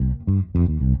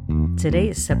Today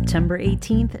is September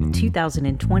 18th,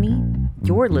 2020.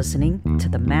 You're listening to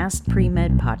the Mass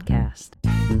Pre-Med Podcast.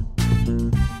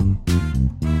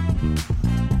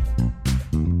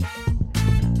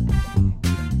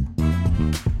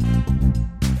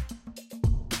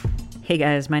 Hey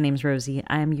guys, my name's Rosie.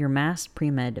 I am your Mass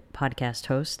Pre-Med Podcast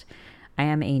host. I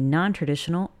am a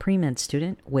non-traditional pre-med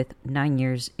student with 9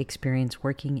 years experience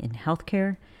working in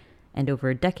healthcare and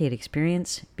over a decade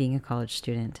experience being a college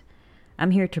student.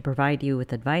 I'm here to provide you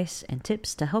with advice and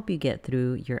tips to help you get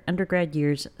through your undergrad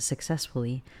years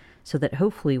successfully so that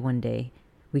hopefully one day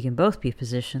we can both be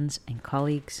physicians and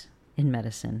colleagues in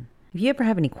medicine. If you ever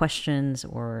have any questions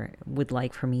or would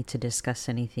like for me to discuss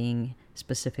anything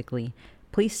specifically,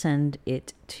 please send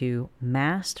it to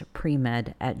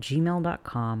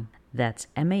maskedpremed@gmail.com. That's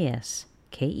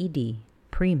MASKED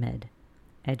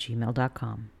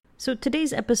premed@gmail.com. So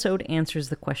today's episode answers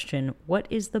the question, what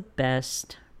is the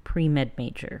best pre-med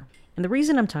major? And the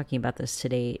reason I'm talking about this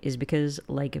today is because,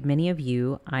 like many of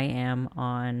you, I am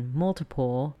on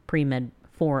multiple pre-med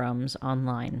forums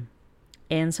online.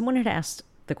 And someone had asked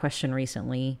the question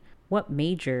recently, what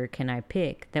major can I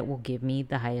pick that will give me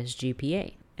the highest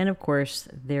GPA? And of course,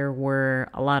 there were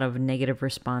a lot of negative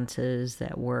responses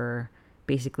that were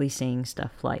basically saying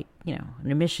stuff like, an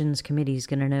admissions committee is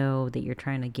going to know that you're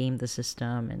trying to game the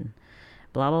system and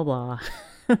blah, blah, blah.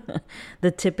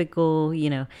 The typical,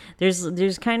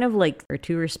 there's kind of like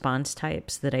two response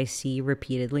types that I see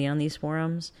repeatedly on these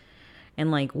forums. And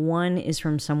one is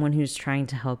from someone who's trying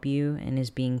to help you and is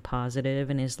being positive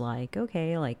and is like,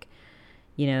 okay,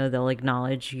 they'll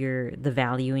acknowledge the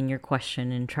value in your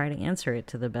question and try to answer it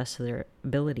to the best of their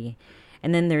ability.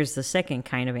 And then there's the second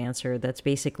kind of answer that's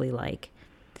basically like,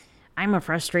 I'm a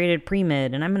frustrated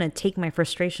pre-med and I'm going to take my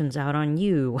frustrations out on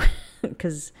you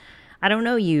because I don't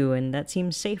know you and that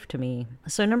seems safe to me.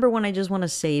 So number one, I just want to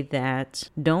say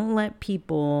that don't let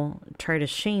people try to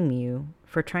shame you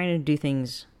for trying to do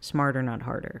things smarter, not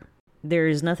harder. There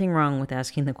is nothing wrong with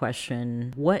asking the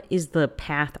question, what is the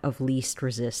path of least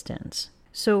resistance?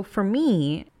 So for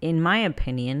me, in my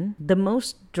opinion, the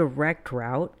most direct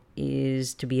route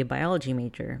is to be a biology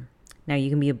major. Now,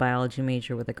 you can be a biology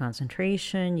major with a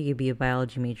concentration, you can be a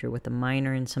biology major with a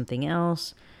minor in something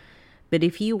else. But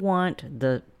if you want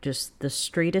the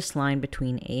straightest line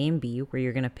between A and B, where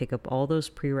you're going to pick up all those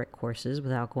prereq courses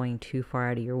without going too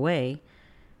far out of your way,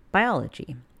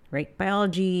 biology, right?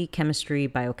 Biology, chemistry,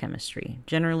 biochemistry.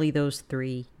 Generally, those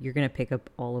three, you're going to pick up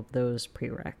all of those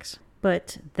prereqs.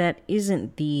 But that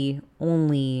isn't the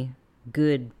only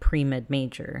good pre-med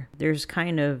major. There's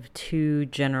kind of two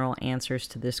general answers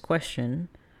to this question,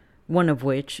 one of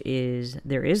which is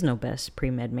there is no best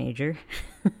pre-med major.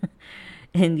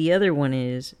 And the other one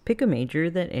is pick a major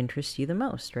that interests you the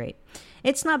most, right?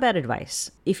 It's not bad advice.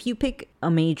 If you pick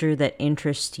a major that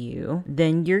interests you,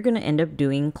 then you're going to end up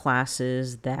doing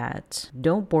classes that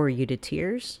don't bore you to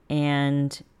tears.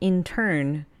 And in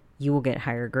turn, you will get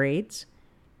higher grades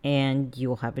and you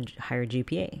will have a higher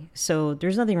GPA. So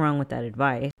there's nothing wrong with that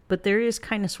advice, but there is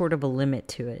kind of sort of a limit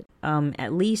to it,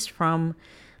 at least from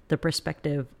the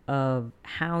perspective of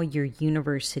how your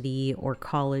university or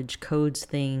college codes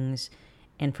things,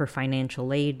 and for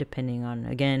financial aid, depending on,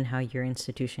 again, how your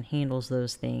institution handles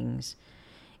those things,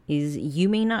 is you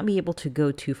may not be able to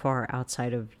go too far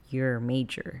outside of your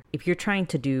major. If you're trying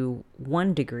to do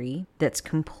one degree that's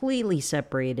completely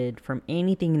separated from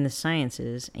anything in the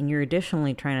sciences, and you're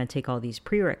additionally trying to take all these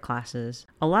prereq classes,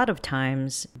 a lot of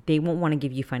times they won't want to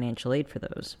give you financial aid for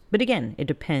those. But again, it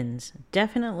depends.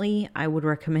 Definitely, I would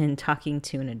recommend talking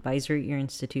to an advisor at your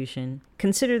institution.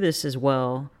 Consider this as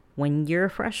well when you're a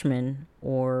freshman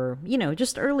or,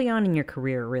 just early on in your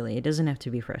career, really. It doesn't have to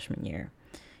be freshman year.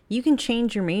 You can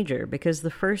change your major because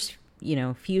the first,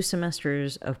 few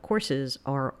semesters of courses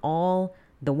are all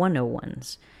the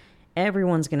 101s.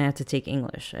 Everyone's going to have to take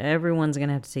English. Everyone's going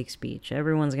to have to take speech.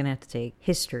 Everyone's going to have to take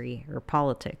history or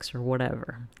politics or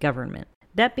whatever, government.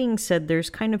 That being said, there's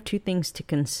kind of two things to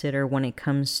consider when it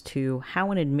comes to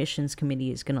how an admissions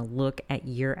committee is going to look at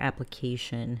your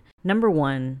application. Number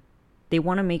one, they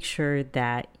want to make sure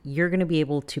that you're going to be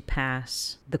able to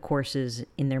pass the courses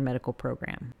in their medical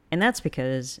program. And that's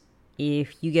because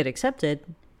if you get accepted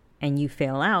and you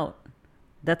fail out,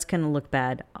 that's going to look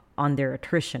bad on their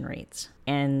attrition rates.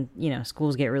 And,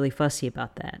 schools get really fussy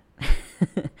about that.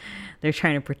 They're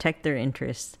trying to protect their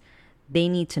interests. They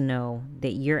need to know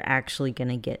that you're actually going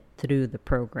to get through the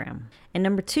program. And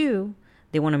number two,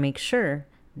 they want to make sure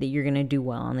that you're going to do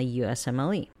well on the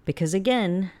USMLE. Because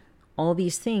again, all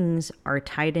these things are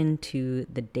tied into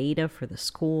the data for the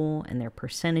school and their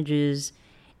percentages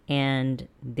and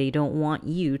they don't want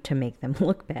you to make them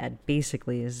look bad,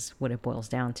 basically, is what it boils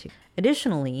down to.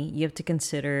 Additionally, you have to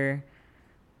consider,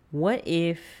 what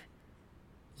if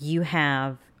you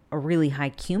have a really high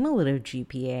cumulative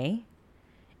GPA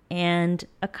and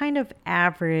a kind of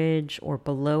average or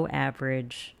below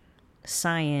average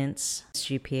science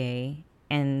GPA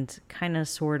and kind of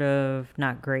sort of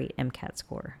not great MCAT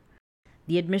score?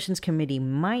 The admissions committee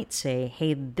might say,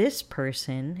 hey, this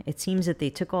person, it seems that they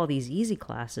took all these easy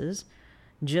classes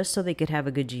just so they could have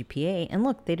a good GPA. And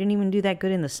look, they didn't even do that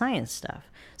good in the science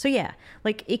stuff. So yeah,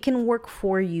 like it can work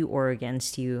for you or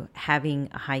against you having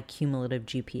a high cumulative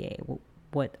GPA.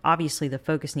 What obviously the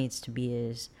focus needs to be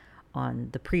is on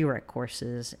the prereq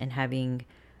courses and having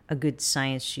a good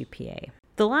science GPA.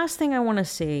 The last thing I want to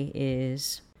say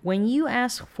is when you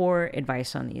ask for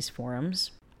advice on these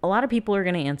forums, a lot of people are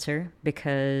going to answer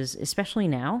because, especially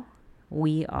now,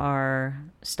 we are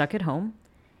stuck at home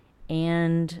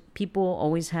and people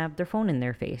always have their phone in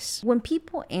their face. When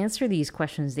people answer these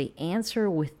questions, they answer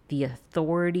with the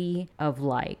authority of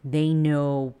like, they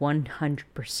know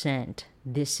 100%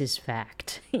 this is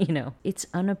fact. It's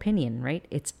an opinion, right?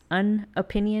 It's an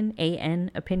opinion, A-N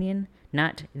opinion.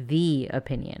 Not the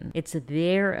opinion. It's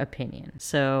their opinion.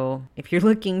 So if you're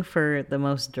looking for the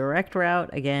most direct route,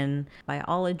 again,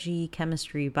 biology,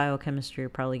 chemistry, biochemistry are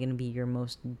probably going to be your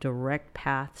most direct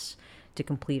paths to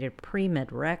completed pre-med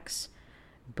recs,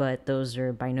 but those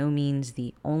are by no means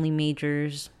the only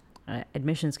majors.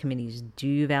 Admissions committees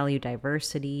do value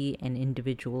diversity and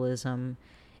individualism,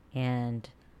 and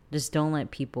just don't let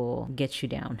people get you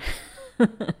down.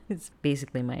 It's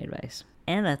basically my advice.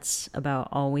 And that's about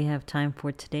all we have time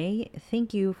for today.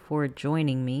 Thank you for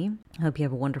joining me. I hope you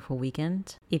have a wonderful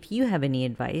weekend. If you have any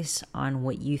advice on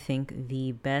what you think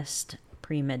the best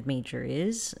pre-med major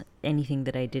is, anything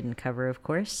that I didn't cover, of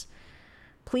course,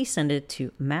 please send it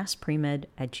to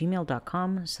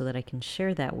masspremed@gmail.com so that I can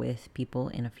share that with people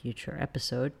in a future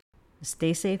episode.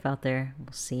 Stay safe out there.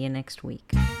 We'll see you next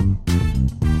week.